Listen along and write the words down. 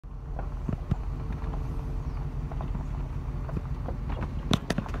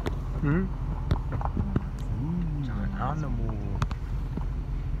Hmm? Giant animal.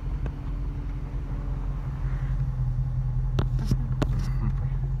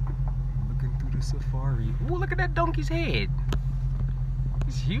 Looking through the safari. Ooh, look at that donkey's head.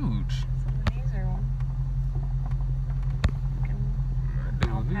 It's huge. These are That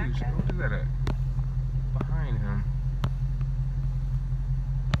dude's huge. What is that at? Behind him.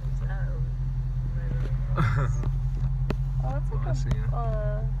 Oh, it's like I see him.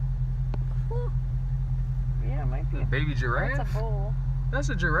 Yeah, it might be A baby giraffe? That's a bull. That's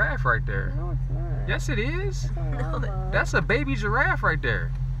a giraffe right there. No, it's not. Yes, it is. It's a llama. That's a baby giraffe right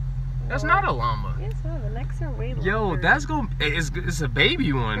there. That's not a llama. Yes, no, the necks are way longer. Yo, that's gonna. It's a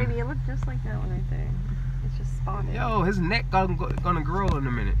baby one. Baby, it looked just like that one right there. It's just spotted. Yo, his neck gonna grow in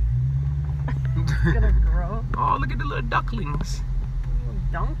a minute. It's gonna grow. Oh, look at the little ducklings. Little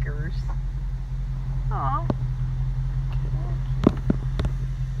dunkers. Aw.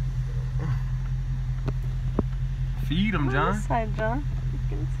 Feed them, John. This side, John. You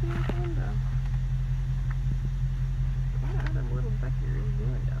can see the window. What are them little buckaroos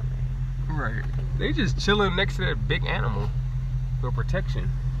doing down there? Right. They just chilling next to that big animal for protection.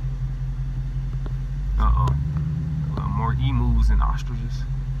 Uh-oh. More emus and ostriches.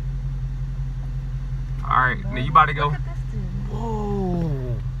 Alright, now you about to go. Look at this dude.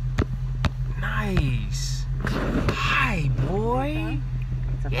 Whoa. Nice. Hi, boy.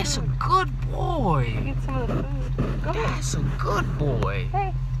 That's a good boy. Get some of the food. Go ahead. That's a good boy.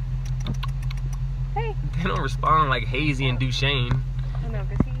 Hey. Hey. They don't respond like Hazy and Duchesne. I know,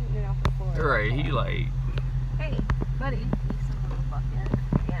 because he eating it off the floor. Right, he like... Hey, buddy. Need some little bucket?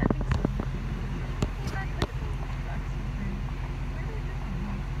 Yeah, I think so. Hey, buddy, look at those ducks. Where are they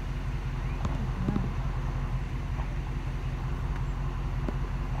going?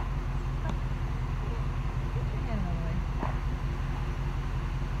 Get your hand out of the way.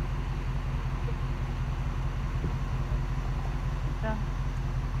 Good job.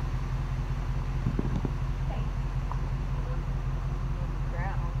 Hey.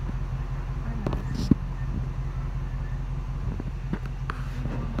 Growl. I know this.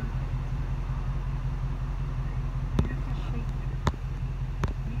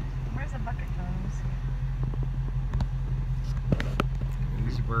 Where's the bucket, John? Let me see.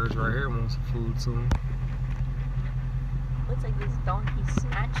 These birds right here want some food soon. Looks like this donkey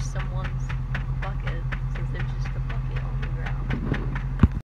snatched someone's bucket since they're just